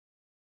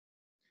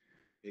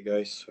Hey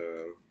guys,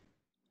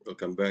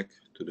 welcome back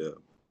to the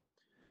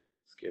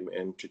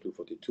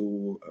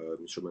SKMM2342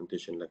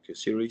 Instrumentation lecture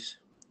series.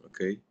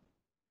 Okay,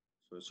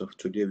 so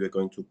today we're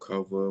going to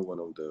cover one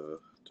of the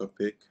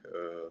topic,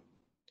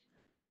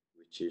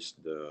 which is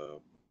the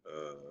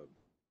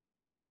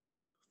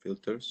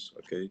filters.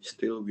 Okay,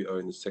 still we are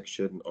in the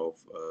section of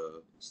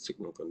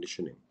signal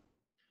conditioning.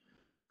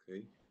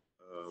 Okay,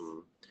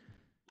 um,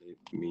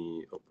 let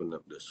me open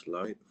up the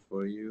slide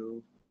for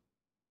you.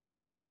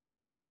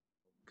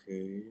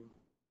 Okay,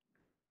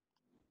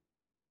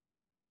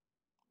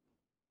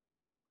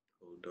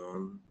 hold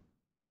on.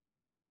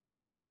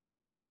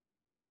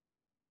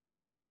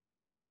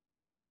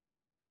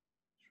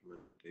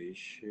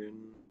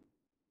 Instrumentation.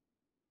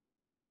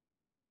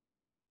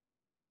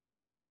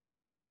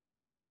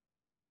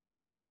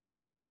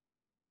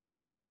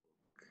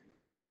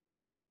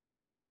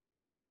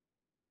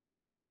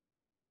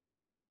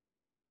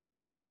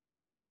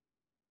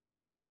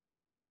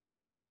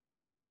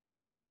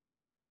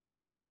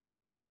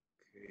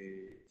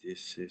 Okay,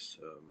 this is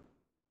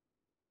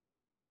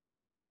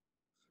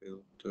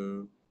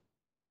filter.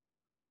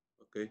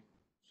 Okay,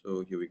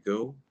 so here we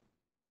go.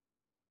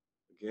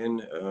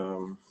 Again, I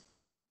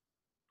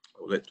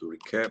would like to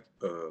recap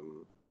the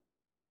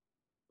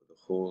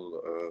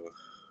whole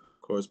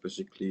course.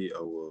 Basically,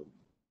 our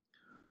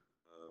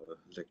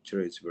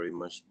lecture is very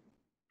much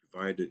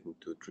divided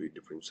into three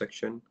different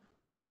sections.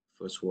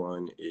 First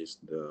one is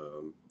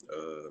the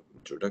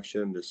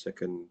introduction. The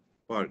second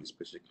part is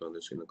basically on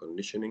the signal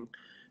conditioning,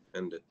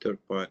 and the third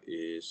part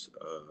is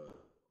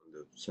on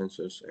the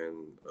sensors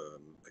and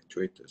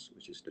actuators,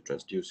 which is the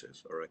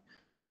transducers. All right.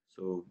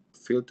 So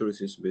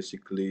filters is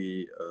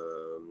basically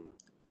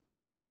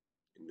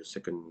in the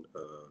second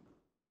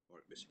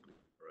part, basically.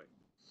 All right.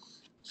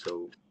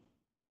 So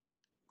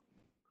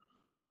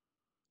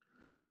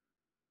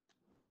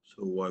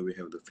why we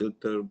have the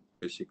filter?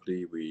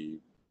 Basically,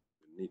 we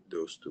need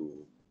those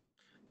to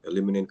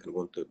eliminate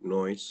unwanted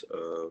noise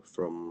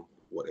from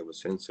whatever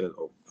sensor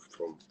or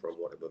from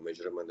whatever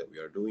measurement that we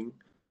are doing.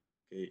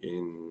 Okay,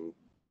 in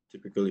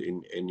typically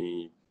in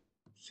any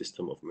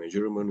system of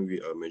measurement,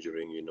 we are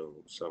measuring,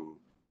 some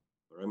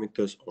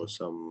parameters or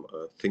some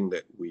thing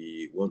that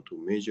we want to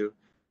measure,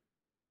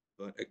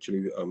 but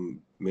actually we are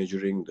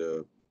measuring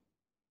the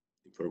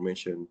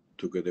information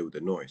together with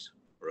the noise,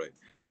 right?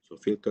 So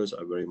filters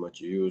are very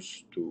much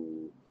used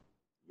to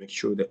make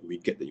sure that we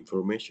get the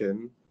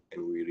information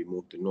and we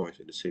remove the noise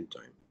at the same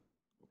time.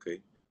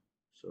 Okay,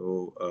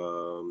 so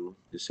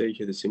they say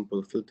here the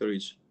simple filter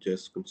is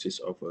just consists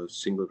of a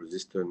single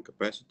resistor and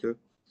capacitor.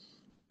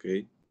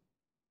 Okay,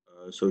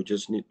 so you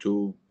just need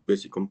two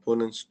basic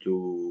components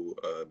to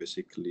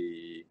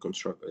basically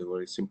construct a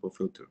very simple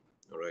filter.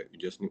 All right, you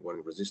just need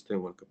one resistor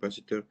and one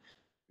capacitor.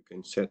 You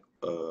can set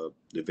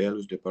the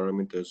values, the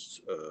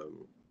parameters,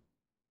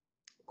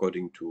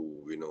 according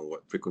to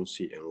what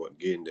frequency and what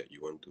gain that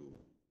you want to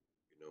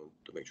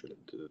to make sure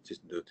that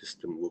the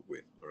system work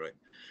with. All right,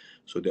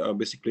 so there are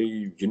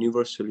basically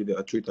universally there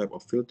are three type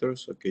of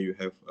filters. Okay, you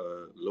have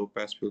low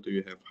pass filter,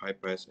 you have high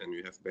pass, and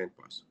you have band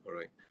pass. All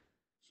right,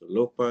 so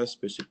low pass,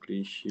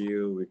 basically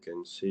here we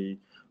can see,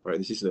 all right,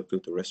 this is the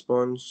filter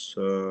response.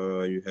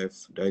 You have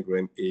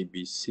diagram A,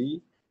 B,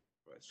 C.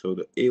 Right, so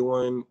the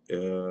A1,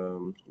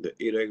 the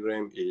A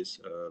diagram is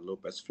a low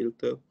pass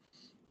filter,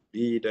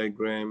 B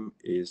diagram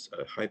is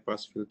a high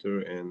pass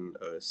filter, and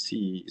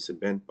C is a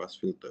band pass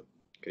filter.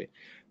 Okay,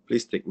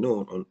 please take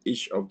note on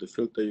each of the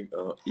filter,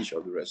 each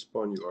of the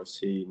response you are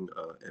seeing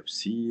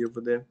FC over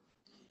there.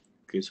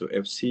 Okay, so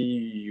FC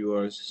you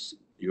are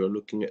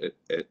looking at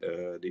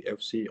the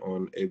FC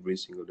on every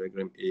single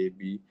diagram A,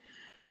 B.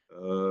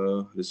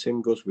 The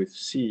same goes with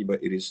C,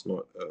 but it is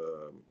not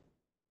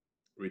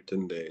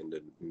written there in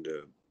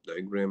the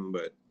diagram.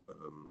 But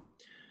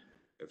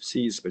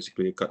FC is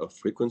basically a cut-off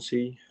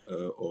frequency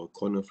or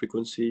corner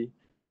frequency.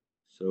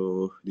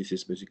 So this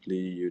is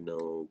basically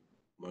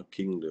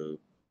marking the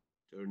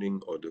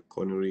turning or the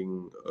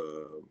cornering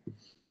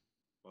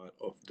part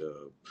of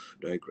the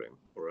diagram.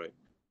 All right.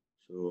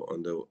 So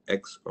on the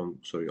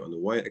on the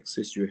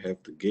y-axis you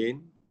have the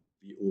gain,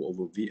 VO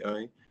over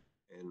VI,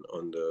 and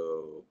on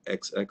the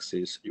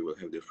x-axis you will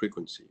have the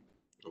frequency.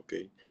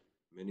 Okay,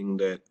 meaning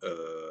that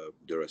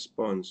the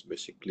response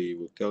basically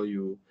will tell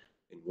you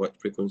in what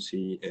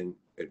frequency and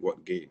at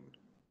what gain.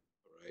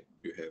 All right,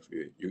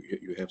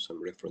 you have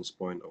some reference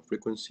point of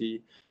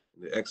frequency.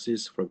 The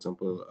axis, for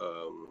example,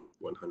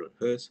 100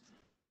 hertz.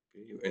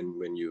 Okay, and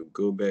when you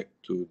go back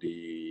to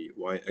the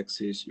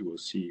y-axis, you will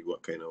see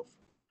what kind of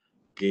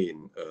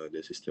gain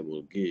the system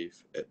will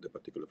give at the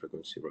particular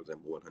frequency, for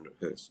example, 100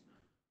 hertz.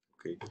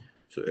 Okay,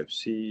 so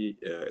FC,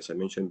 as I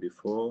mentioned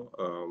before,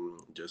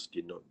 just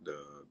denote the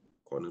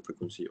corner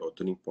frequency or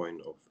turning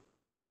point of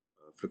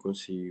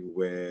frequency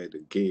where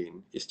the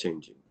gain is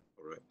changing.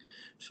 All right,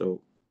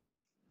 so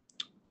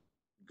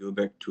go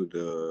back to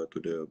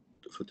the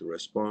filter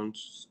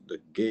response. The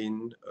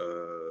gain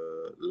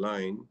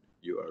line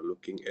you are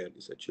looking at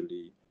is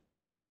actually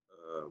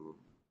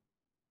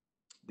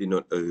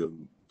denote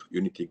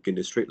unity gain.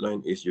 The straight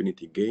line is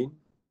unity gain.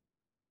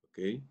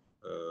 Okay,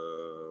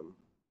 um,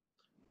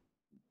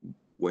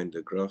 when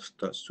the graph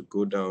starts to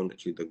go down,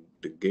 actually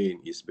the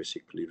gain is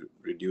basically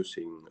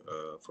reducing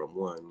from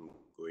 1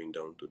 going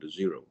down to the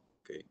 0.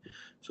 Okay,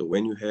 so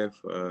when you have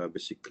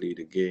basically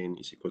the gain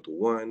is equal to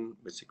 1,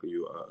 basically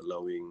you are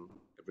allowing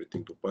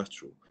everything to pass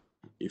through.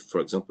 If,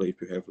 for example,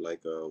 if you have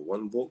like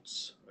 1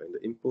 volts in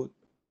the input,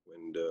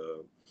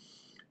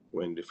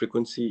 when the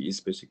frequency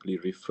is basically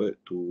referred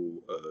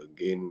to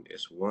gain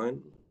as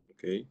 1,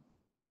 okay,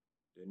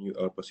 then you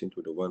are passing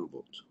to the 1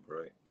 volt,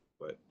 right?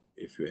 But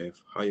if you have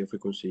higher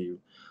frequency,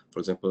 for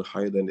example,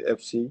 higher than the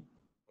FC,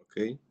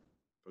 okay,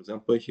 for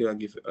example, here I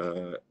give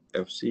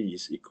FC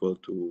is equal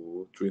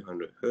to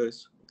 300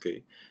 hertz,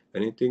 okay,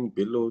 anything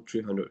below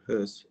 300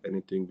 hertz,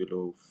 anything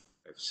below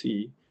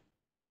FC,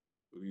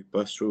 we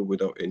pass through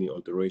without any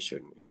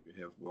alteration. If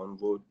you have 1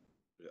 volt,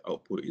 the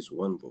output is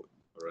 1 volt,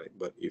 all right?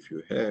 But if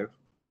you have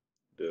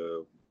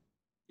the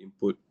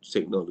input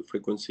signal, the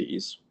frequency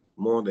is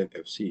more than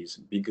FC, is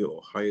bigger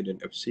or higher than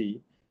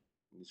FC,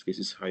 in this case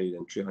is higher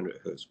than 300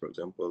 hertz, for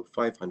example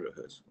 500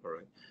 hertz, all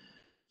right?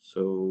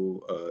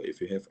 So if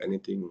you have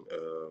anything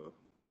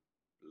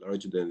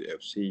larger than the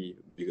FC,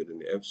 bigger than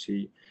the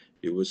FC,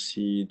 you will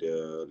see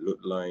the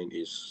load line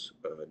is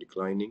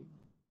declining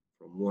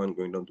from 1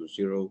 going down to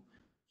 0.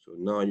 So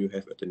now you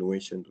have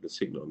attenuation to the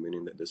signal,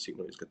 meaning that the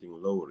signal is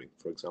getting lowering.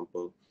 For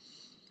example,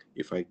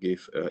 if I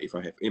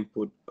have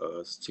input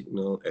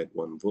signal at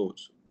 1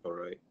 volts, all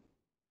right,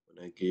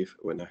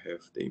 when I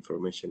have the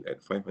information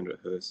at 500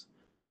 hertz,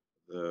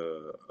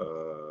 the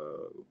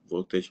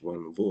voltage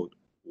 1 volt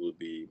will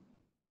be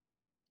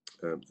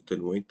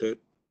attenuated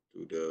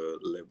to the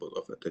level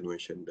of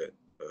attenuation that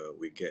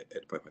we get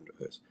at 500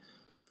 hertz.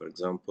 For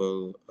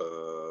example,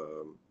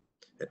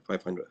 at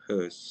 500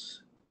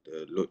 hertz,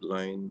 the load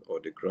line or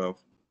the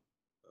graph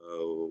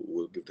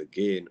will give the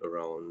gain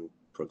around,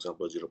 for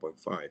example,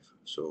 0.5.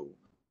 So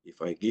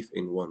if I give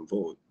in 1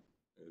 volt,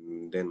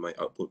 then my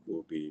output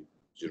will be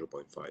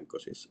 0.5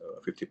 because it's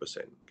 50%.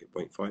 Okay,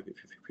 0.5 is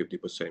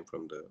 50%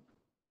 from the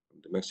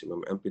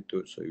maximum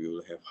amplitude, so you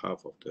will have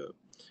half of the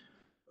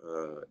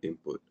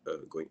input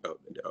going out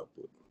and the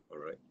output. All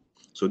right.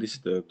 So this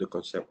is the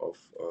concept of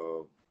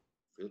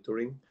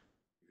filtering.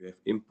 You have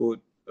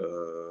input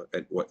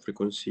at what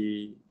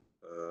frequency,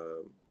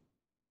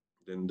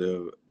 then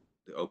the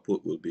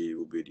output will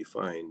be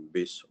defined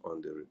based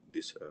on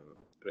this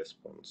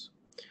response,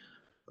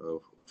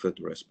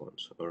 filter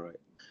response. All right.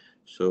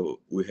 So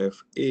we have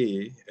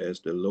A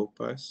as the low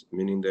pass,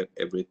 meaning that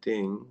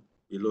everything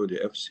below the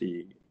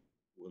FC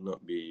will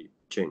not be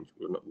changed,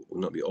 will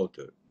not be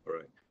altered. All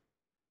right.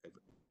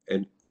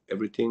 And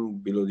everything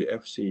below the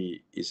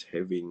FC is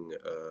having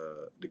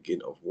the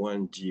gain of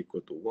 1, G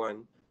equal to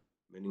 1,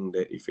 meaning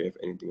that if you have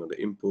anything on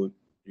the input,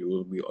 you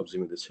will be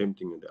observing the same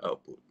thing in the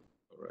output.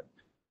 All right.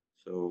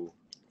 So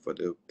for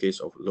the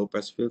case of low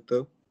pass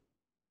filter,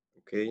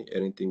 okay,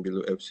 anything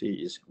below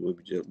FC will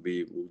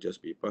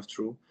just be passed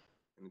through.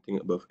 Anything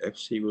above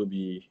FC will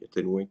be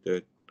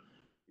attenuated,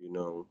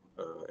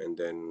 and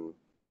then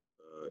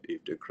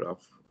if the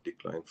graph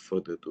decline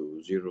further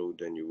to 0,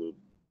 then you will,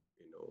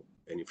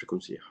 any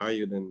frequency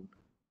higher than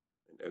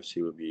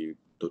FC will be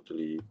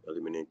totally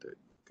eliminated.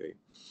 Okay,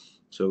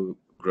 so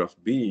graph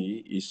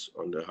B is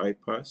on the high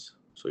pass,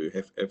 so you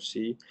have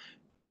FC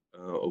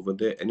over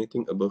there.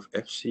 Anything above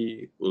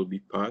FC will be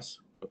passed.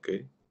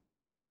 Okay,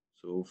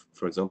 so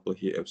for example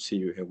here FC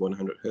you have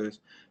 100 hertz,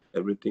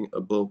 everything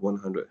above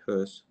 100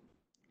 hertz,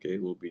 okay,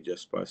 will be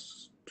just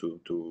passed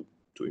to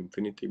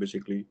infinity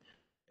basically,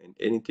 and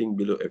anything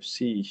below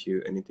FC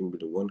here, anything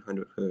below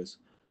 100 hertz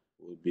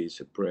will be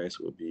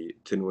suppressed, will be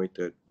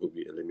attenuated, will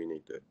be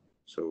eliminated.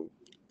 So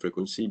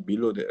frequency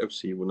below the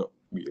FC will not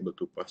be able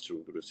to pass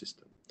through to the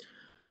system.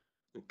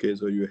 Okay,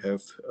 so you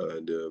have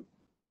the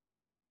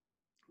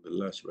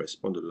last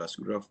response, the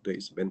last graph, there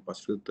is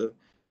bandpass filter.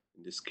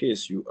 In this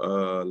case, you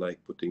are like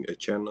putting a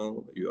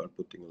channel, you are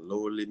putting a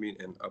lower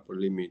limit and upper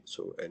limit.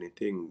 So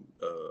anything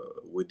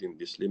within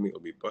this limit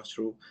will be passed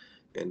through,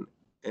 and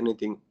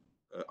anything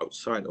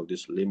outside of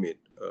this limit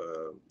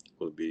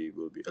will be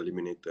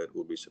eliminated,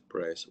 will be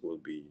suppressed, will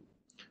be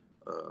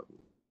um,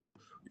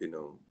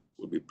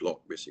 will be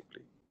blocked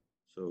basically.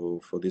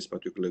 So for this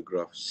particular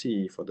graph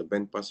C, for the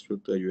bandpass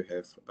filter, you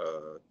have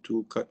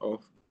two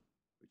cutoff,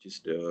 which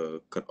is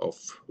the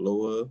cutoff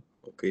lower,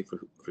 okay,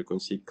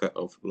 frequency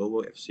cutoff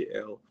lower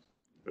FCL,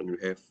 and you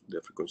have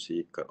the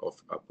frequency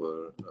cutoff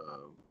upper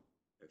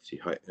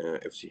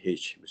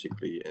FCH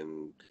basically,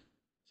 and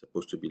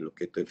supposed to be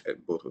located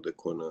at both of the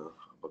corner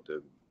of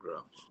the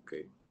graph.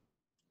 Okay.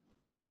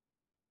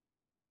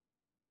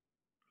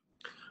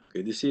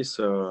 Okay, this is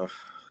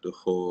the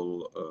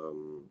whole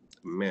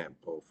map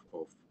of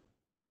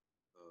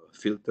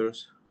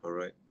filters. All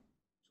right.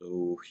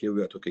 So here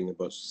we are talking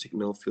about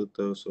signal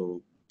filter.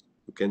 So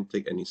you can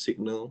take any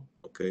signal.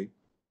 Okay.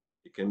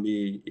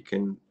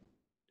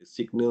 The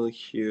signal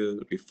here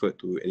refer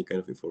to any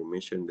kind of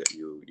information that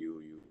you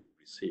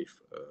receive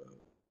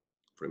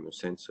from your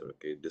sensor.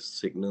 Okay, the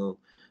signal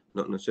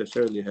not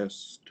necessarily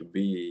has to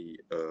be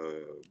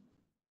a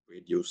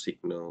radio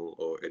signal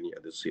or any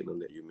other signal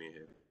that you may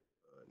have.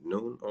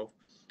 known of,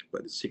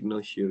 but the signal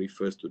here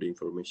refers to the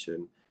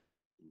information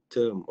in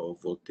terms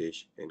of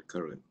voltage and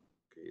current.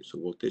 Okay, so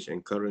voltage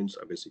and currents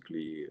are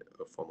basically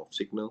a form of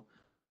signal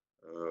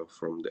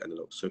from the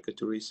analog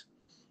circuitries.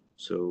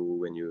 So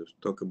when you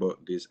talk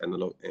about this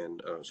analog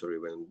and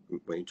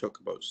when you talk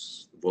about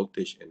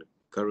voltage and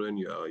current,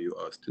 you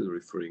are still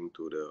referring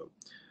to the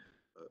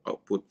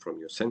output from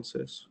your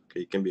sensors.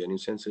 Okay, it can be any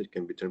sensor, it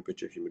can be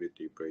temperature,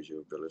 humidity,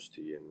 pressure,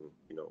 velocity, and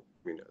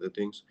many other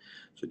things.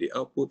 So the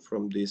output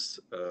from these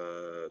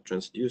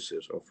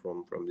transducers or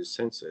from these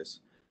sensors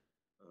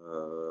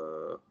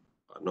are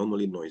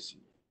normally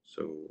noisy.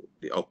 So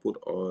the output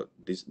or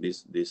this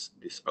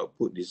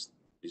output, these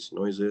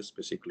noises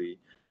basically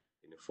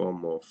in the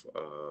form of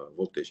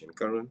voltage and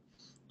current.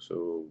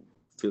 So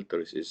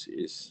filters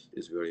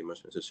is very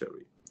much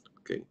necessary.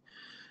 Okay.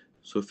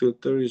 So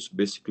filter is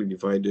basically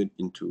divided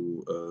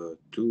into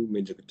two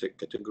major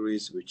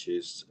categories, which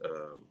is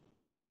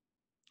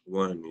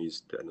one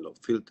is the analog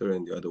filter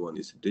and the other one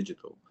is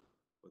digital.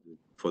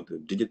 For the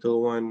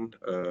digital one,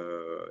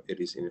 it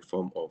is in the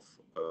form of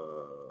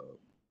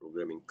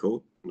programming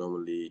code,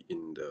 normally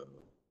in the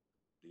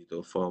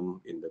digital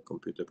form, in the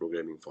computer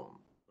programming form.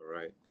 All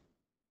right.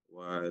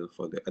 While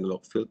for the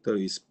analog filter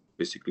is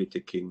basically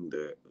taking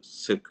the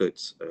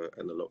circuits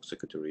analog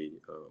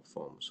circuitry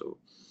form. So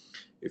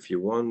if you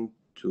want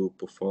to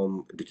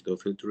perform digital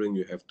filtering,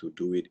 you have to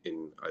do it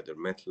in either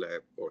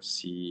MATLAB or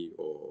C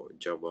or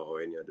Java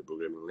or any other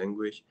programming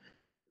language.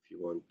 If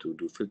you want to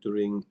do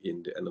filtering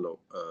in the analog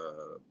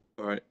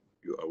part,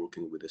 you are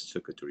working with the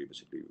circuitry,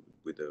 basically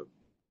with the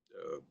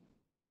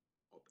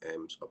op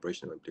amps,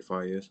 operational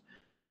amplifiers,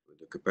 with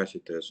the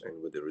capacitors,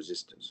 and with the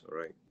resistors. All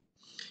right.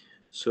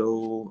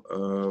 So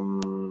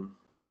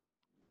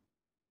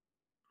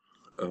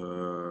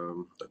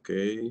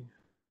okay,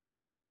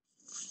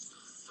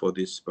 for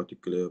this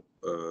particular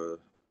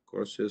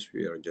courses,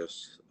 we are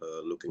just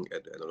looking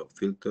at the analog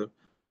filter.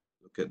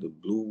 Look at the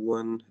blue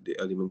one, the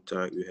element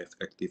type. We have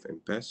active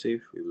and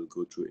passive. We will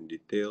go through in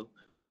detail,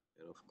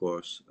 and of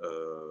course,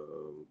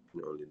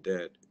 not only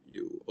that,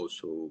 you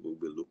also will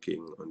be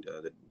looking on the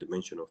other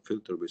dimension of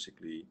filter,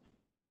 basically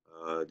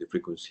the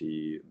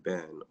frequency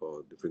band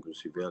or the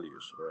frequency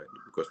values, right?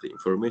 Because the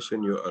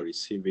information you are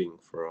receiving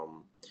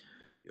from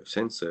your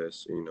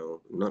sensors,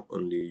 not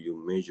only you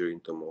measure in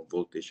terms of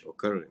voltage or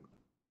current.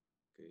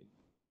 Okay,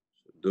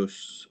 so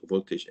those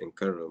voltage and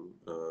current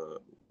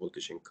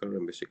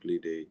basically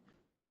they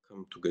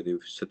come together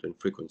with certain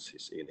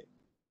frequencies in it.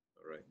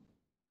 All right.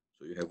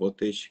 So you have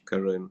voltage,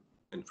 current,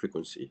 and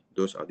frequency.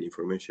 Those are the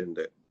information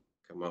that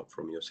come out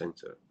from your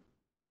sensor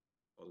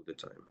all the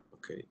time.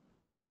 Okay.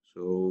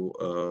 So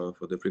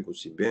for the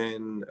frequency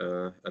band,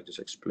 I just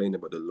explained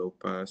about the low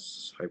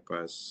pass, high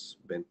pass,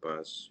 band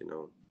pass.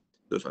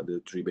 Those are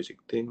the three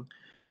basic things.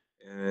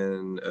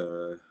 And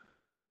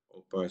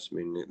all pass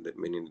meaning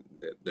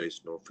that there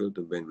is no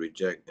filter, band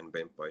reject, and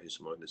band pass is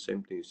more the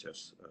same thing. It's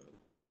just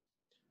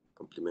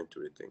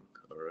complementary thing.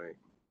 All right.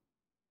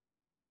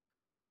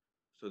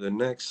 So the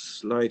next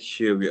slide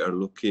here, we are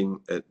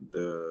looking at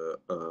the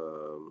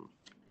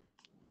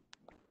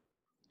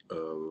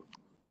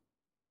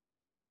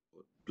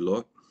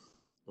plot.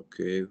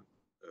 Okay.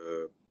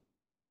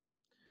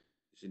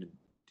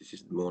 This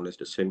is more or less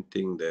the same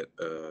thing that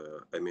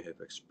I may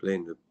have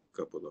explained a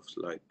couple of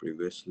slides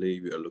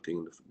previously. We are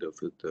looking at the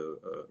filter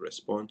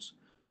response.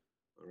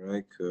 All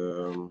right.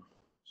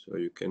 So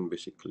you can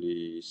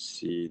basically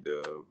see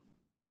the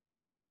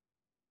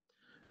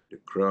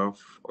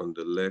graph on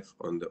the left.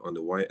 On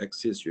the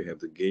y-axis, you have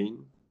the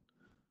gain.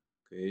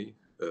 Okay,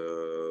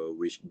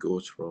 which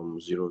goes from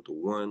 0 to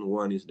 1.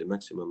 1 is the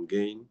maximum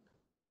gain,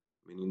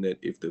 meaning that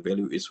if the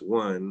value is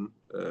 1,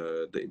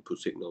 the input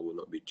signal will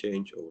not be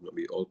changed or will not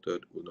be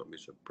altered, will not be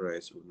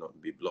suppressed, will not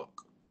be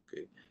blocked.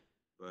 Okay,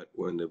 but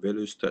when the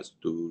value starts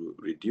to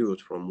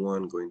reduce from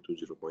 1 going to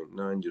 0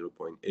 0.9, 0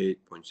 0.8,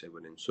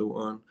 0.7, and so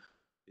on,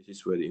 this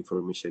is where the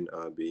information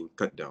are being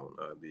cut down,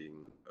 are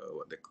being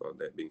what they call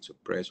that, being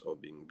suppressed or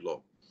being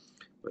blocked.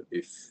 But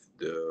if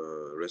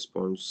the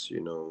response,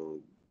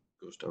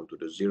 goes down to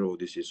the 0,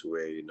 this is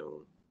where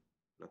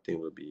nothing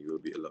will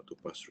be allowed to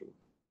pass through.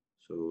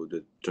 So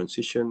the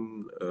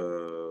transition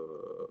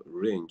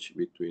range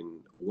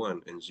between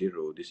 1 and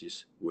 0, this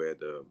is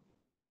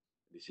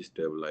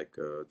the like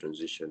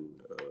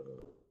transition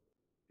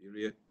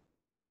period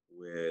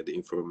where the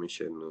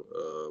information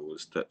will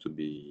start to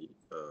be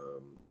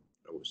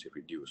I would say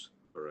reduced.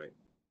 All right.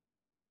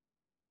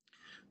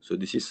 So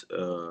this is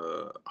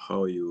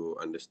how you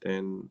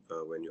understand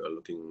when you are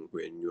looking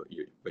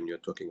when you're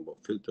talking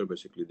about filter.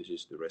 Basically, this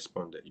is the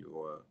response that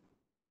you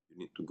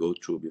need to go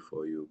through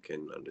before you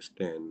can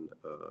understand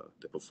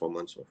the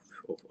performance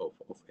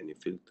of any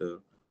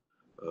filter.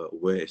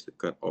 Where is the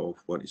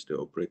cutoff? What is the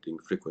operating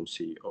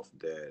frequency of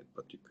that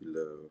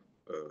particular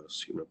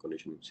signal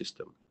conditioning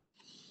system?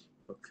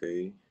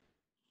 Okay.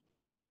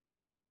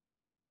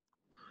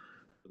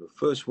 The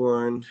first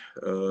one,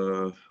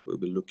 we'll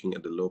be looking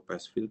at the low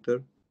pass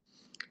filter.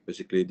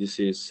 Basically, this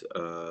is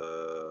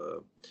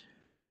look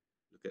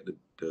at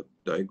the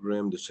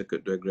diagram, the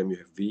circuit diagram. You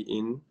have V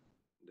in,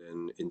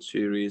 and in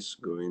series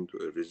going to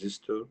a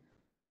resistor,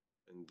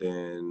 and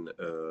then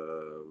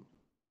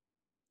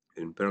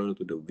in parallel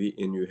to the V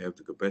in you have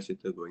the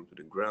capacitor going to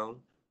the ground,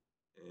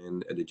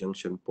 and at the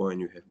junction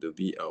point you have the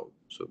V out.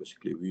 So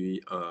basically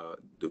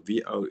the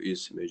V out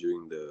is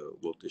measuring the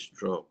voltage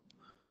drop,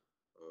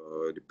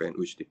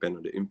 which depend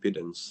on the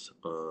impedance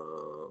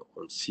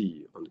on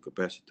C on the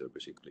capacitor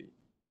basically.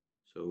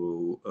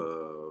 So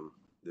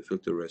the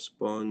filter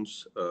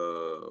response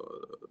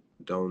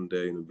down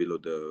there, below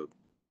the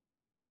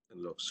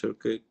analog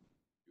circuit,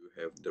 you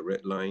have the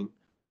red line,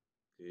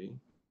 okay,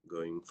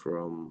 going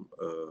from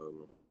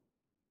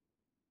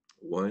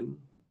 1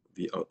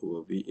 V out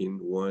over V in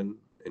 1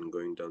 and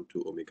going down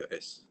to omega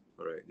S.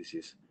 All right, this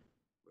is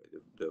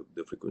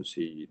the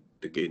frequency,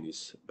 the gain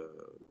is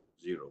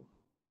 0.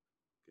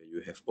 Okay,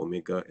 you have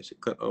omega as a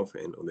cutoff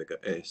and omega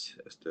S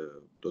as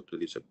the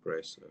totally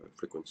suppressed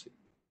frequency.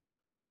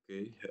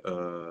 Okay,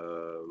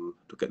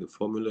 to get the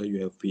formula, you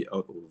have V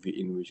out over V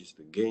in, which is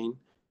the gain.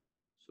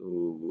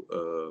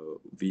 So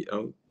V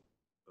out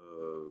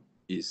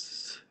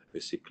is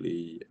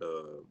basically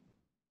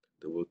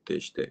the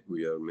voltage that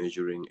we are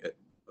measuring at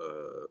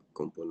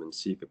component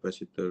C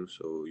capacitor.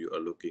 So you are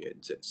looking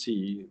at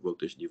ZC,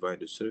 voltage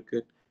divided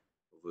circuit,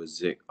 over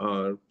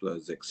ZR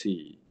plus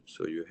ZC.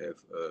 So you have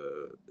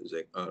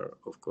ZR,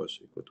 of course,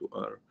 equal to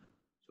R.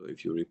 So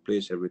if you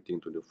replace everything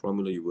to the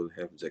formula, you will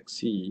have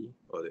ZC,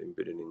 or the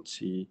impedance in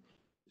C,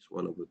 is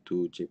 1 over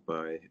 2 J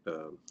pi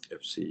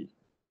FC.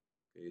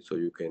 Okay, so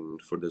you can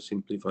further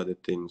simplify the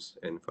things,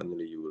 and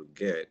finally you will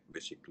get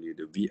basically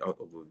the V out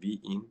over V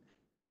in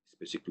is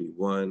basically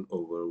 1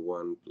 over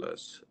 1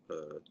 plus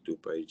 2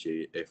 pi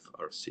J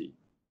FRC.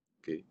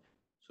 Okay,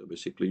 so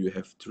basically you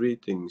have three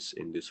things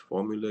in this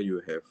formula.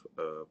 You have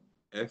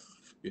F,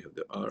 you have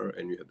the R,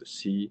 and you have the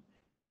C.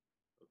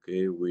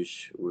 Okay,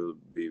 which will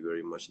be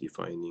very much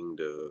defining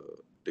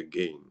the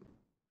gain.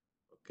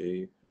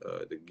 Okay,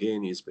 the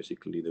gain is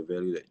basically the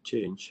value that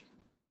change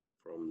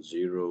from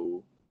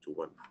 0 to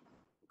 1.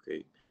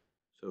 Okay,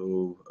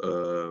 so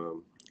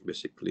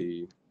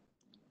basically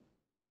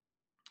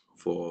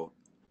for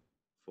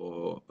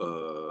for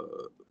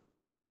uh,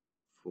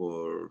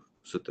 for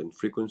certain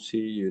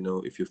frequency,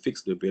 if you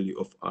fix the value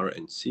of R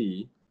and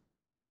C,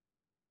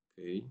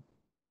 okay,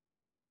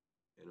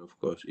 and of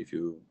course if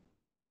you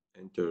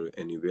enter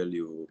any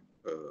value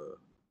for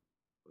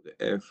the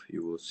F,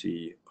 you will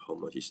see how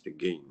much is the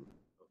gain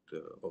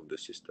of the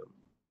system.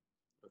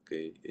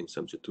 Okay, in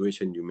some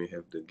situation you may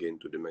have the gain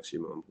to the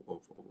maximum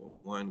of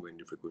 1 when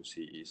the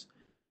frequency is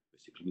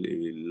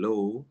basically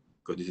low,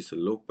 because this is a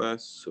low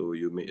pass, so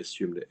you may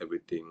assume that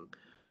everything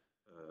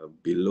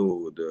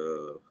below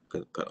the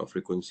cutoff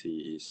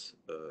frequency is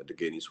the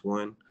gain is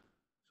 1.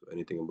 So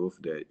anything above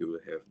that, you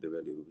will have the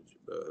value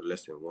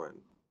less than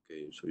 1.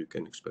 Okay, so you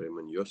can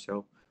experiment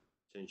yourself,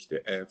 change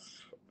the F,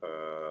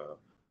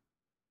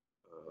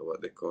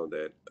 what they call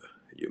that.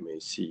 You may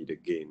see the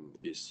gain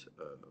is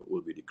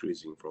will be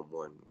decreasing from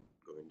 1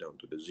 going down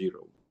to the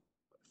 0.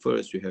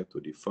 First, you have to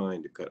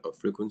define the cutoff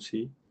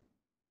frequency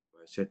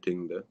by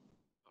setting the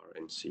R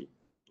and C.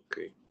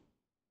 Okay,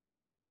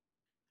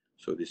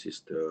 so this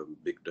is the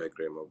big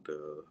diagram of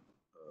the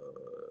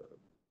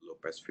low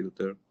pass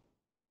filter.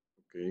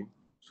 Okay,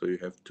 so you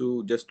have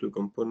just two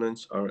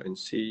components, R and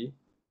C.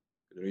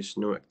 There is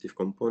no active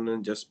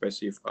component, just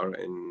passive R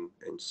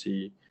and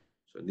C.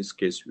 So in this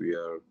case, we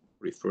are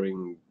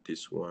referring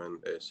this one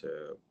as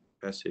a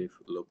passive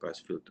low pass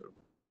filter.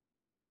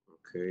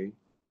 Okay,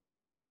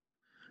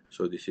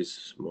 so this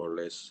is more or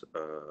less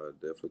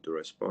the filter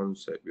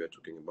response that we are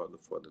talking about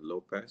for the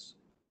low pass.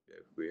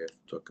 We have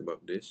talked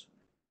about this.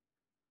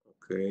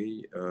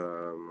 Okay,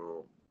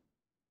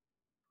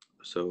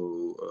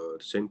 so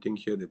the same thing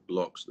here, that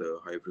blocks the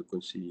high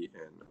frequency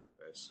and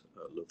pass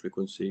low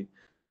frequency.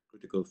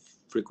 Critical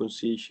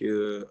frequency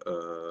here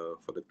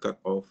for the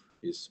cutoff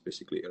is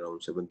basically around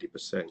 70%,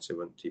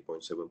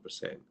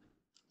 70.7%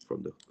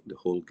 from the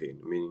whole gain,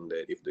 meaning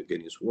that if the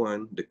gain is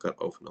 1, the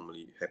cutoff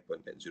normally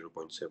happen at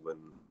 0.7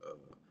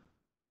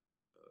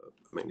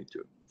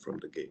 magnitude from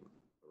the gain.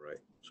 All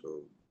right,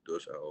 so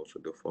those are also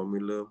the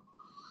formula.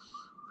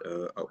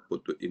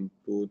 Output to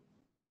input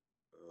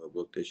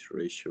voltage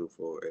ratio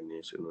for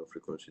any signal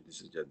frequency.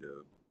 This is just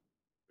the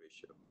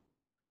ratio.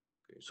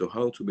 Okay, so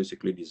how to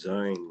basically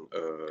design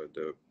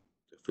the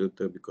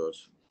filter,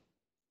 because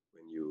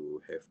when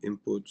you have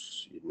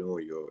inputs, you know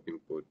your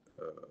input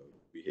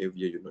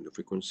behavior, you know the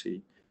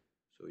frequency,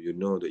 so you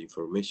know the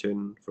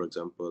information. For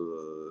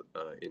example,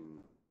 in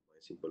my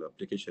simple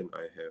application,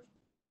 I have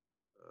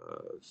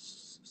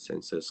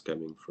sensors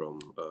coming from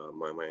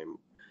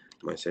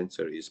my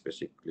sensor is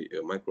basically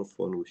a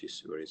microphone, which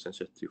is very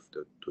sensitive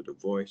to the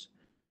voice.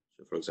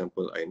 So for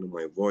example, I know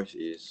my voice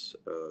is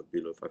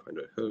below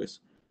 500 Hertz,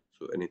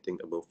 so anything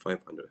above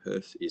 500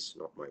 Hertz is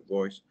not my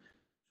voice.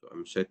 So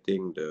I'm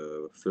setting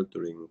the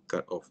filtering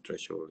cutoff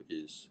threshold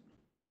is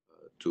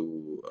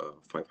to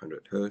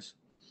 500 Hertz.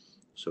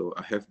 So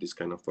I have this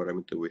kind of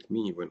parameter with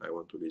me when I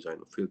want to design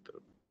a filter.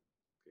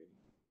 Okay.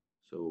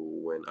 So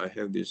when I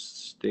have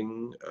this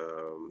thing,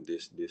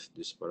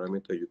 this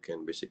parameter, you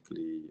can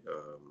basically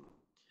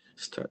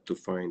start to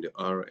find the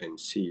R and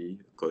C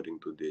according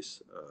to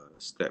these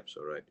steps.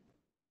 All right.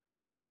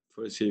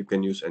 First, you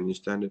can use any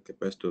standard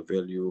capacitor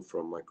value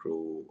from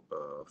micro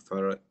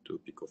farad to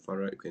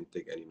picofarad. You can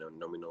take any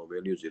nominal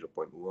value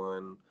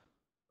 0.1,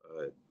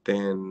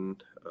 10,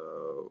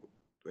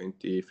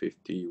 20,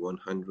 50,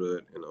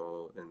 100, and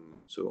all, and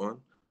so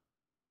on.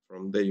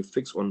 From there, you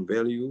fix one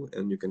value,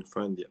 and you can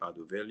find the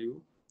other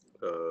value.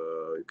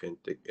 You can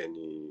take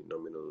any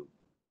nominal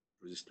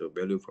resistor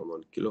value from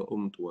 1 kilo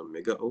ohm to 1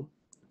 mega ohm.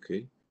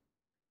 Okay,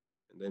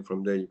 and then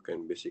from there, you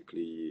can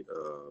basically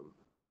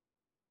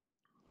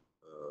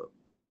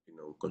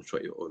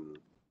construct your own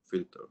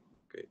filter.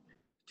 Okay,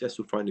 just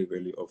to find the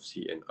value of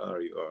C and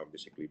R, you are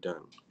basically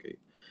done. Okay.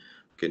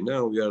 Okay,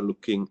 now we are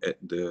looking at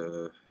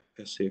the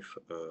passive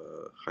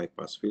high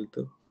pass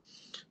filter.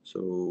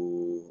 So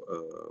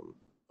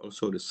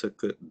also the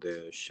circuit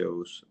there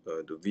shows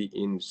the V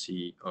in,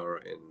 C, R,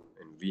 and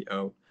V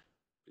out.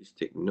 Please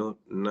take note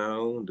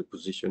now the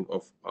position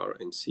of R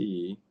and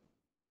C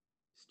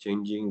is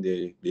changing.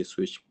 They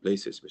switch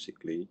places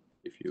basically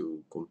if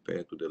you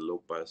compare to the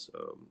low pass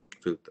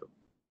filter.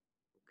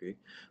 Okay,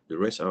 the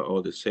rest are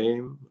all the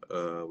same.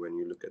 When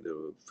you look at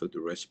the filter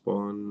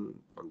response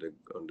on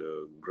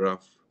the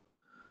graph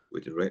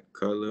with the red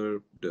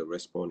color, the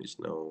response is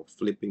now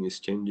flipping, is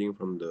changing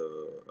from the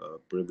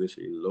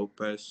previously low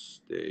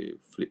pass, they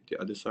flip the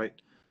other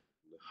side.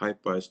 The high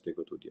pass, they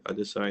go to the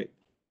other side.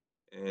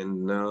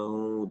 And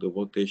now the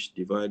voltage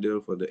divider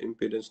for the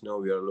impedance, now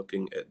we are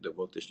looking at the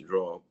voltage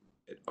drop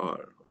at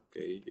R.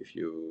 Okay, if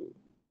you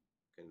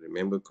can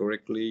remember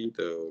correctly,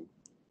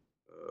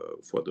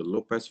 for the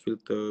low pass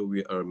filter,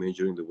 we are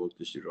measuring the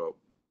voltage drop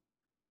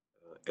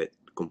at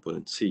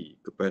component C,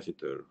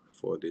 capacitor.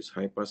 For this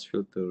high pass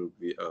filter,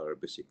 we are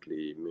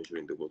basically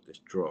measuring the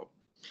voltage drop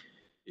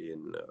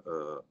in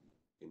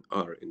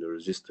R, in the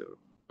resistor.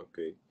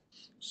 Okay,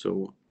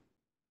 so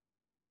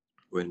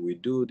when we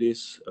do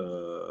this,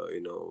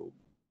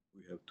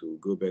 we have to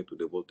go back to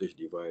the voltage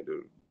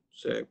divider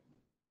step.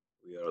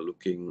 We are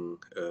looking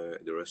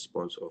at the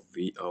response of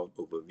V out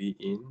over V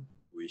in,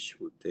 which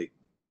would take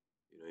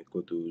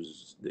equal to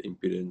the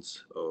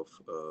impedance of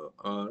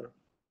R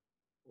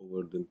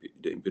over the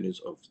impedance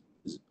of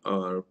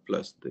R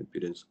plus the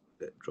impedance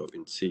that drop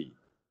in C.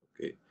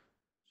 Okay,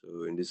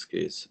 so in this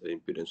case, the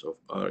impedance of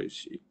R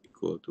is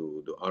equal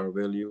to the R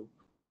value.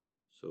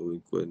 So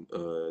equal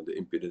the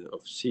impedance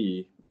of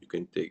C, you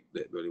can take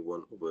that value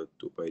 1 over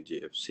 2 pi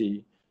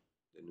JFC.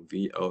 Then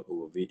V out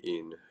over V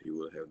in, you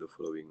will have the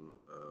following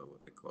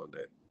what they call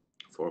that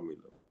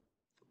formula.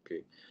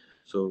 Okay,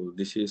 so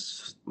this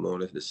is more or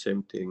less the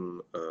same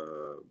thing.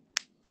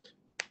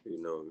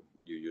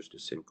 You use the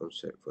same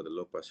concept for the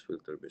low pass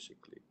filter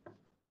basically.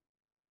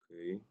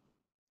 Okay,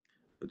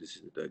 so this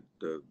is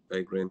the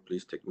diagram.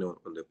 Please take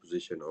note on the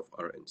position of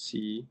R and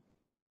C.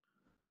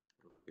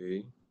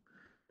 Okay,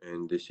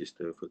 and this is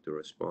the filter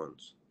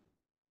response.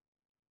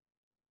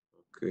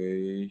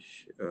 Okay,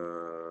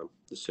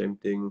 the same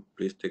thing.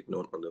 Please take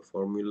note on the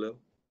formula.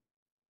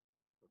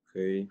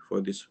 Okay,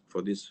 for this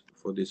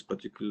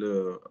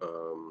particular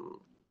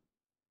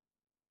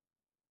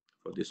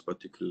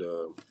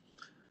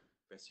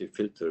passive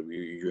filter,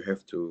 you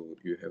have to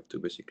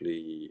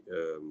basically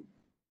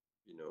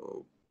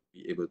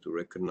be able to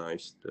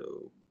recognize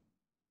the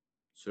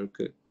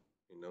circuit,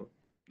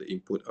 the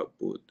input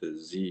output, the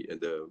Z and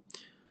the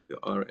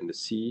R and the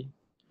C.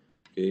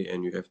 Okay,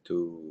 and you have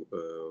to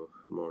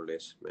more or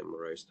less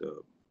memorize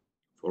the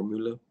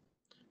formula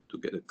to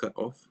get the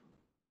cutoff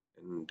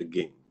and the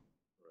gain,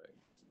 right?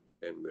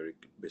 And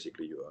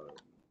basically you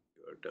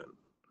are done.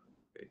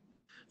 Okay,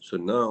 so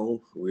now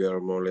we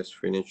are more or less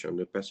finished on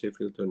the passive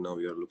filter. Now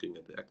we are looking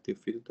at the active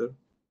filter.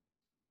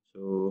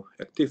 So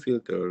active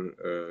filter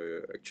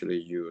actually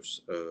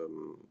use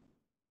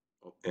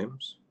op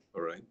amps.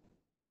 All right,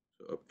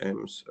 so op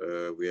amps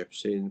we have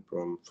seen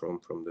from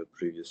the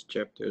previous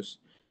chapters.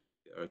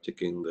 They are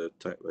taking the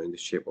type and the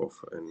shape of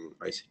an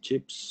IC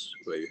chips,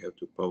 where you have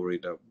to power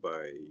it up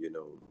by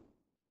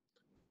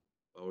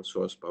power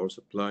source, power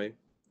supply.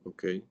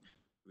 Okay,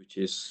 which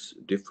is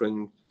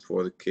different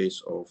for the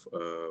case of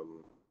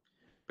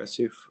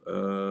passive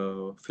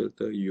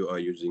filter. You are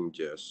using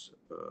just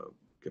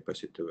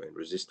capacitor and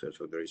resistor,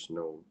 so there is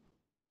no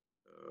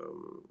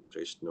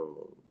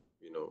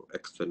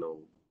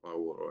external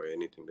power or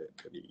anything that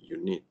you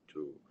need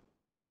to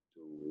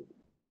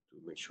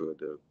make sure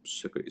the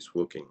circuit is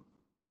working.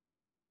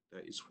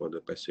 That is for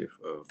the passive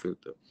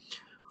filter.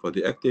 For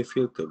the active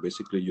filter,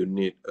 basically you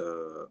need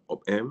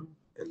op amp,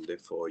 and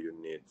therefore you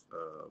need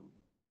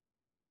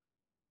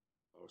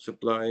power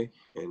supply.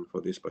 And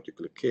for this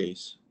particular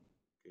case,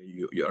 okay,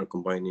 you are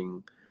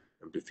combining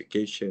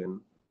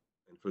amplification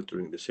and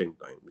filtering at the same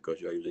time,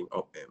 because you are using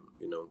op amp,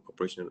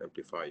 operational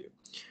amplifier.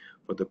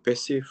 For the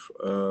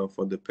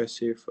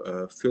passive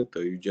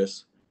filter, you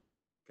just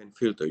can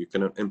filter, you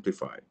cannot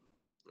amplify.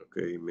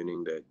 Okay,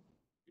 meaning that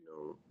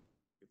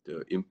if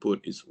the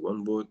input is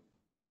 1 volt,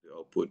 the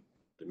output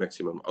the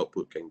maximum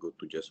output can go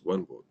to just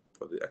 1 volt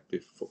for the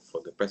active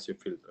for the passive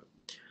filter.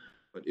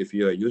 But if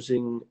you are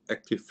using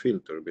active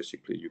filter,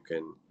 basically you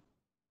can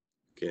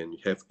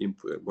have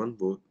input at 1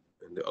 volt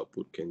and the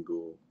output can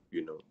go,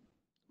 you know,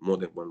 more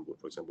than 1 volt,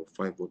 for example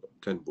 5 volt or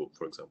 10 volt,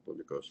 for example,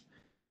 because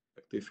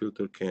active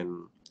filter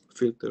can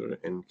filter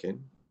and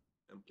can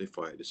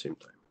amplify at the same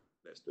time.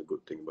 That's the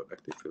good thing about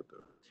active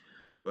filter.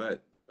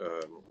 But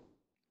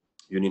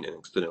you need an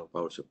external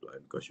power supply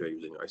because you are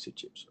using IC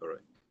chips. All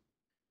right.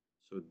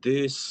 So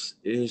this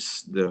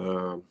is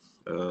the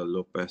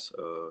low pass,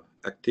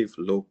 active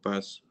low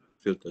pass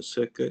filter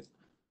circuit.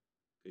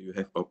 You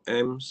have op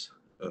amps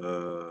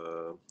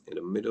in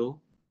the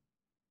middle.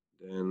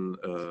 Then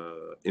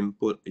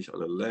input is on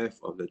the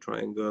left of the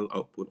triangle,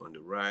 output on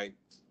the right.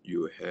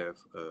 You have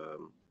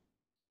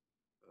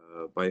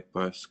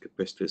bypass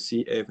capacitor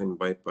CF and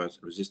bypass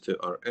resistor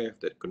RF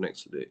that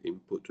connects the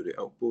input to the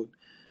output.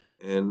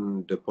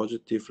 And the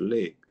positive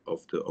leg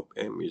of the op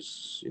amp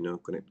is, you know,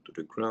 connected to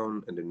the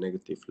ground, and the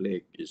negative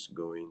leg is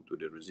going to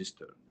the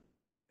resistor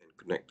and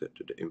connected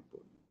to the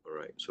input. All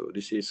right, so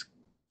this is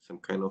some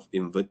kind of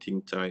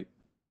inverting type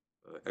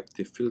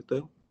active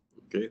filter.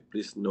 Okay,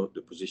 please note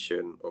the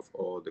position of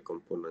all the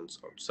components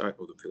outside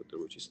of the filter,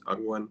 which is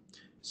R1,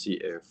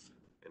 CF,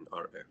 and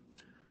RF.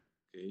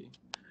 Okay,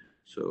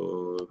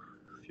 so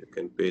you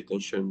can pay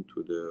attention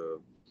to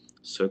the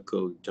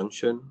circle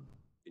junction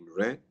in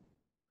red.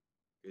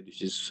 Okay,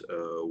 this is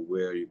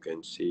where you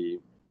can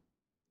see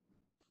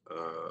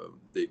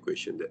the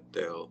equation that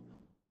tell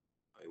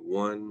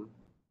I1,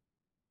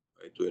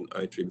 I2, and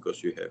I3,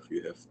 because you have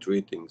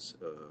three things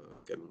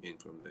coming in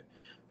from there.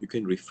 You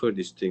can refer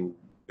this thing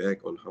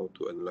back on how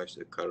to analyze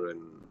the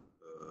current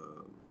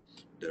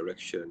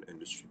direction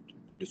and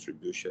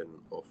distribution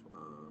of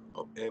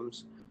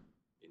amps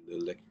in the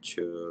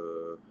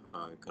lecture.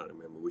 I can't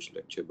remember which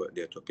lecture, but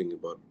they're talking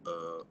about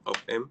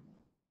op amp.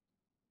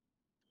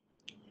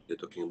 They're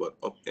talking about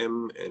op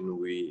amp, and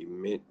we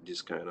made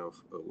this kind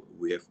of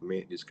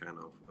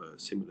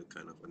similar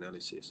kind of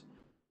analysis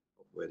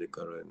of where the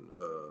current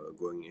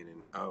going in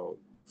and out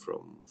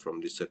from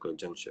this circular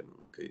junction.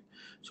 Okay,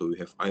 so we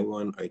have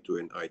I1, I2,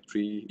 and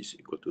I3 is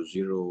equal to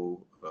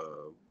 0.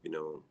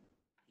 You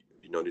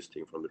know this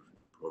thing from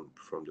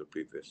the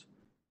previous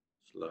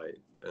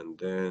slide, and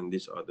then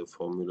these are the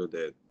formula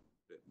that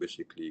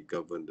basically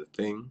govern the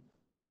thing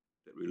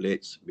that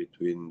relates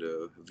between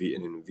the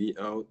Vin and V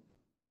out.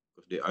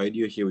 Because the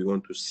idea here, we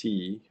want to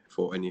see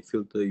for any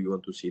filter, you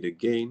want to see the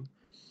gain,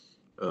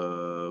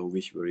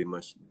 which very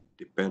much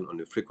depend on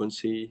the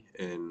frequency,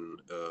 and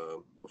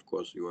of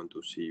course you want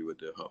to see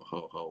whether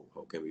how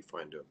can we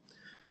find the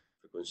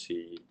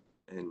frequency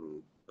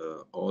and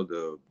all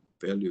the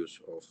values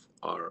of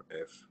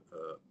RF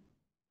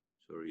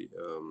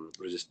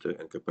resistor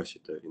and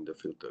capacitor in the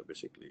filter,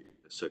 basically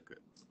the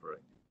circuit. All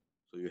right,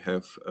 so you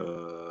have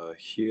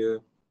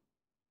here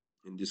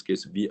in this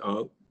case V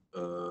out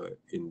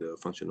in the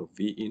function of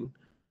V in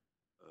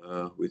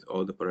with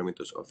all the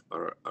parameters of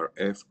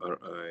RF,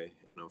 RI,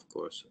 and of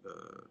course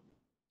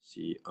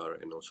CR,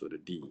 and also the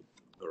D.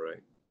 All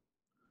right.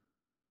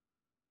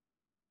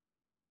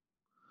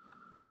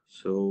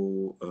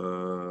 So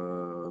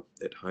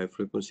at high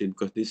frequency,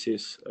 because this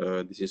is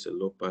a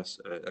low pass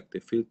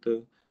active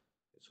filter,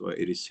 that's why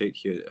it is said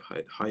here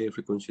at higher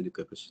frequency the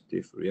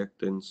capacitive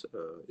reactance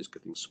is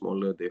getting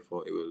smaller.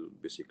 Therefore, it will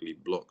basically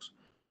blocks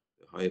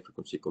the higher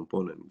frequency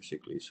component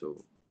basically.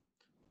 So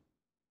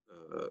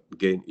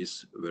gain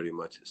is very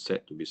much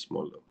set to be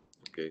smaller.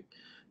 Okay,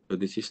 so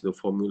this is the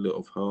formula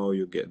of how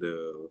you get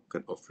the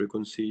cutoff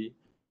frequency.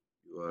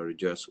 You are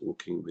just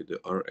working with the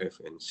RF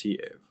and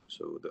CF,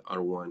 so the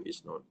R1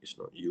 is not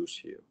used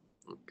here.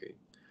 Okay,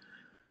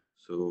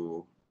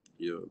 so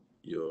your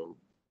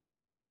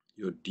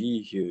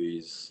D here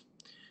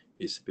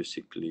is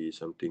basically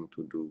something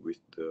to do with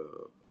the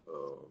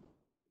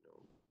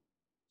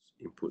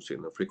input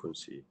signal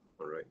frequency.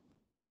 All right,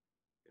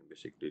 and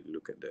basically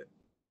look at that.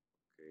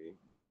 Okay,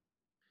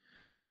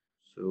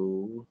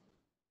 so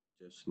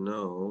just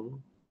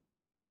now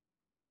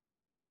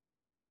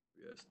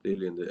we are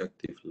still in the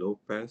active low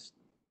pass.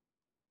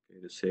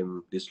 Okay,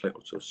 this slide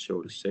also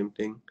shows the same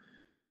thing.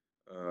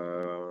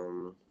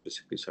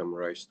 Basically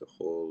summarize the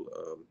whole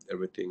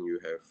everything. You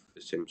have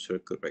the same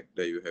circuit right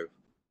there. You have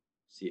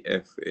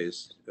CF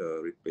is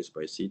replaced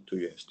by C2.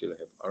 You still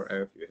have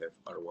RF. You have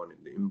R1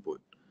 in the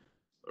input.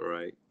 All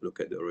right, look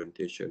at the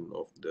orientation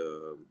of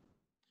the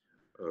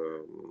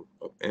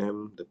op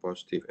amp, the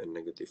positive and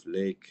negative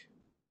leg.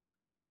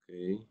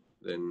 Okay,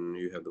 then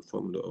you have the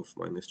formula of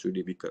minus 3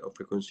 dB cutoff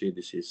frequency.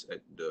 This is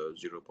at the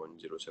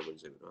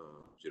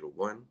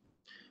 0.0701.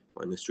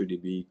 Minus 3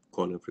 dB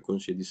corner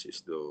frequency. This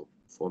is the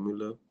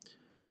formula.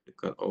 The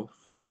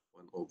cutoff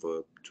 1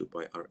 over 2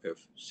 pi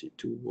RF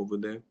C2 over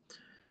there,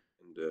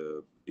 and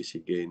the DC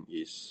gain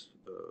is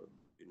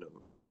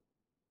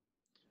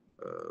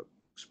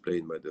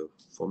explained by the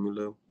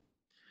formula.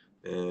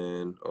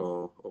 And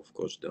of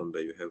course down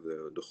there you have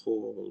the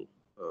whole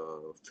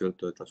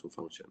filter transfer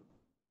function.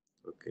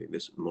 Okay,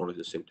 this more or less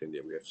the same thing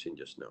that we have seen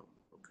just now.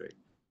 Okay,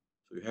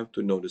 so you have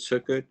to know the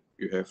circuit,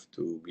 you have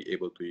to be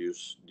able to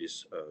use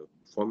these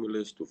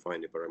formulas to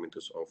find the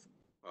parameters of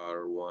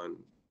R1,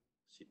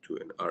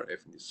 C2, and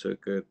RF in the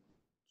circuit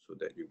so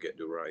that you get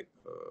the right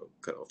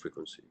cutoff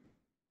frequency.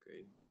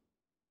 Okay.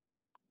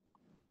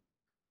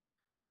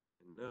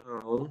 And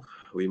now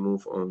we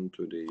move on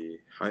to the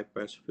high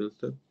pass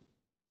filter.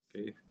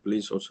 Okay.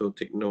 Please also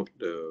take note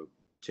the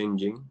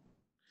changing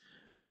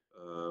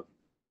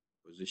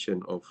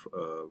position of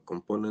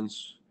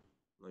components.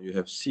 Now you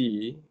have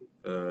C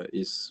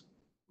is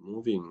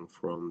moving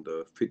from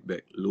the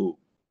feedback loop,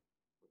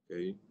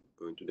 okay,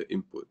 going to the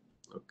input.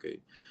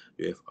 Okay,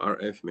 you have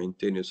RF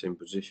maintain the same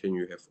position,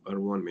 you have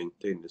R1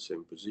 maintain the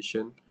same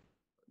position,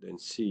 then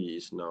C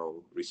is now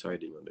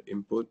residing on the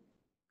input.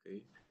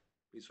 Okay,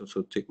 please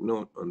also take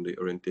note on the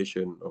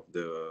orientation of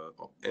the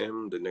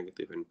op-amp, the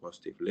negative and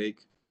positive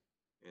leg,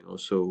 and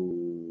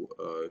also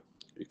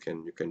you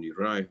can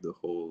derive the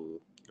whole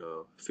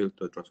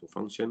filter transfer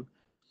function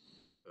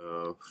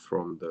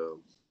from the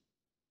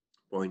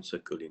point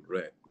circle in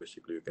red.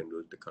 Basically, you can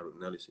do the current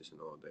analysis and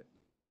all that.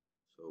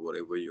 So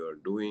whatever you are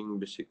doing,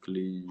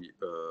 basically,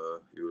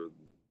 you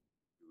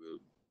will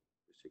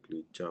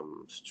basically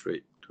jump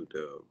straight to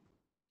the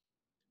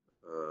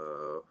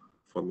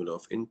formula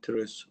of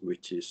interest,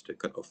 which is the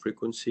cutoff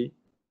frequency,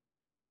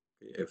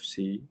 okay,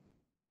 FC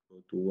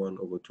to 1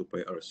 over 2 pi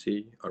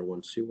RC,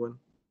 R1 C1,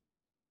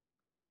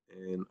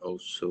 and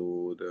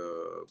also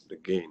the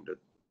gain,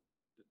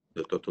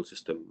 the total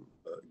system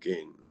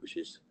gain, which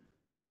is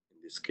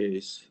in this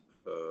case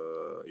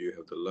you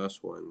have the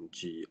last one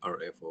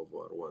GRF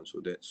over R1.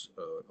 So that's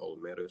all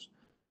matters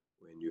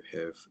when you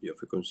have your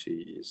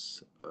frequency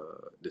is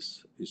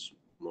this is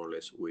more or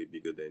less way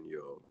bigger than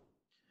your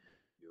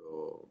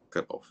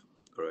cutoff.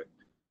 All right.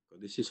 So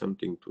this is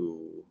something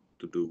to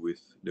do with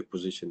the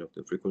position of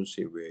the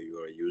frequency where you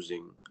are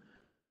using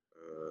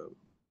uh,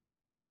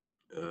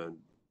 uh,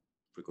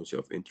 frequency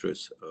of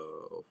interest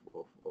of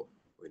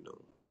you know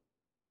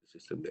the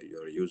system that you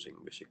are using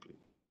basically.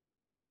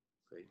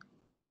 Okay.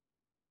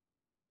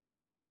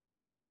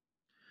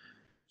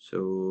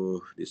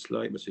 So this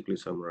slide basically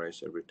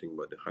summarizes everything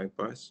about the high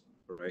pass,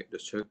 right? The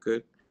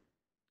circuit,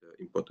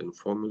 the important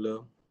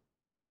formula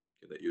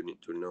that you need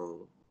to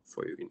know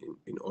for you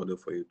in order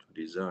for you to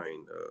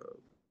design a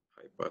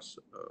high pass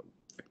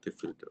active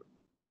filter.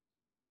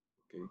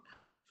 Okay,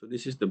 so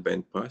this is the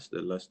band pass,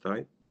 the last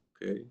type.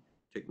 Okay,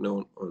 take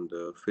note on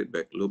the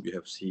feedback loop you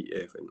have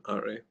CF and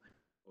RF.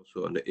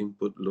 Also on the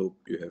input loop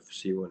you have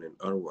C1 and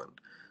R1.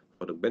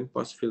 For the band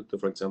pass filter,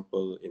 for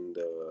example, in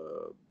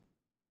the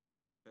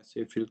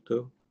passive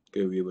filter,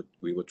 okay,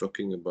 we were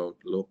talking about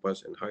low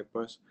pass and high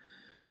pass.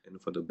 And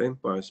for the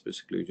band pass,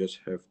 basically you just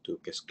have to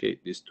cascade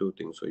these two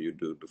things. So you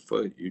do the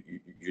first,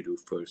 you do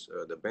first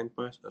the band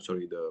pass,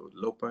 sorry, the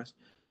low pass,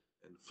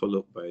 and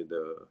followed by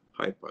the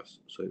high pass.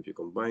 So if you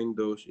combine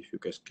those, if you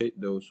cascade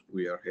those,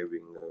 we are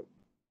having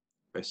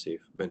a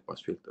passive band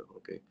pass filter.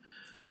 Okay.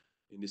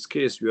 In this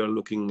case, we are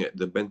looking at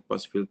the band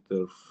pass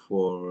filter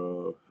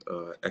for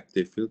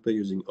active filter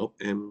using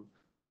op-amp.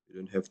 You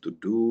don't have to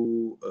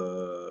do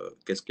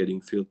cascading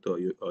filter,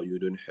 or you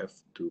don't have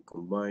to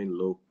combine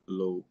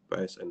low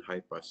pass and high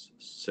pass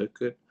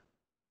circuit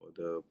for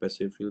the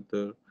passive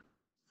filter.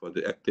 For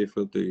the active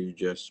filter, you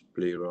just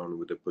play around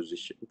with the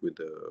position with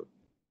the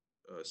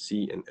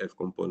C and F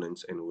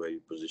components and where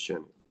you position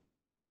it.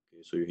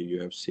 Okay, so you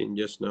have seen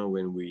just now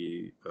when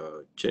we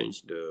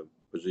change the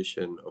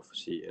position of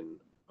C and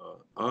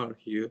R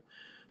here,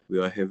 we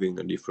are having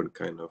a different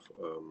kind of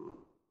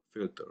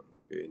filter.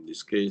 Okay, in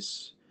this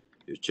case,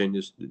 you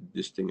change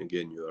this thing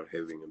again, you are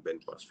having a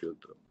band pass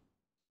filter.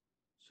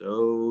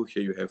 So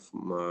here you have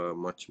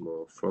much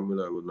more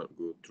formula. I will not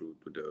go through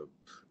to the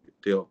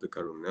detail of the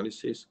current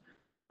analysis.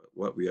 But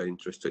what we are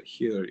interested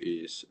here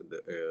is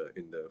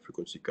in the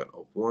frequency cut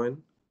of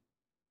 1.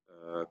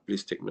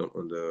 Please take note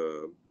on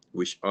the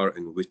which R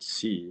and which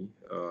C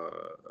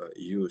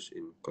used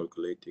in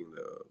calculating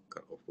the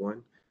cut of 1.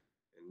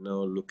 And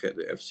now look at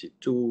the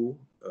FC2.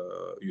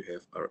 You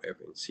have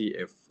RF and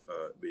CF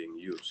being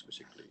used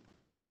basically,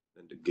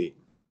 and the gain.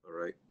 All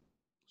right.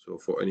 So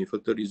for any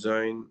filter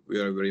design, we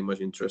are very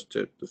much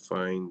interested to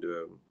find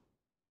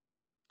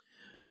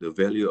the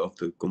value of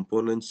the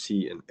components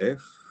C and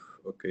F.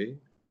 Okay.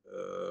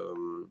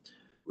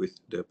 With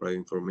the prior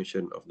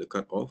information of the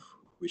cutoff,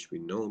 which we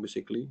know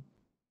basically.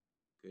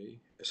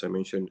 Okay, as I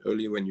mentioned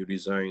earlier, when you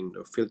design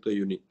a filter,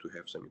 you need to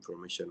have some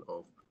information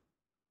of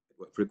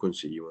what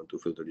frequency you want to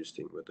filter this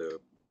thing, whether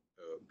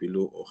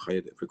below or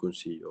higher that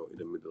frequency or in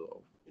the middle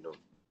of the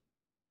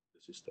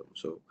system.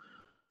 So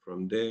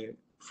from there,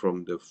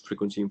 from the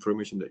frequency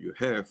information that you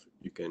have,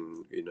 you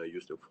can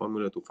use the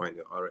formula to find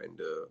the R and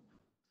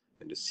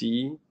the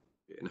C.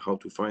 And how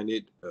to find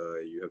it,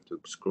 you have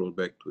to scroll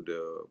back to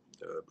the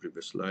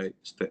previous slide,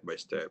 step by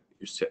step.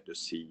 You set the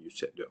C, you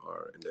set the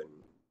R, and then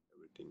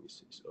everything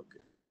is okay.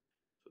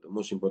 So the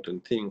most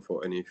important thing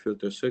for any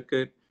filter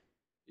circuit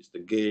is the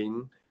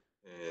gain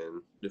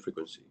and the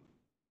frequency.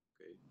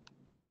 Okay.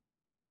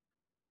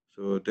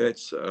 So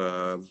that's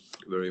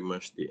very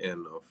much the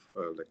end of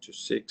lecture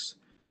 6,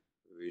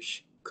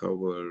 which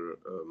cover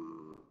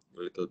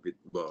a little bit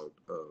about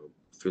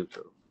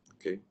filter.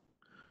 Okay,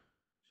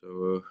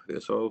 so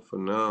that's all for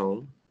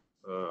now.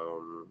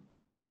 I'll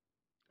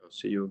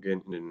see you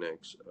again in the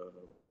next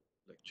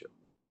lecture.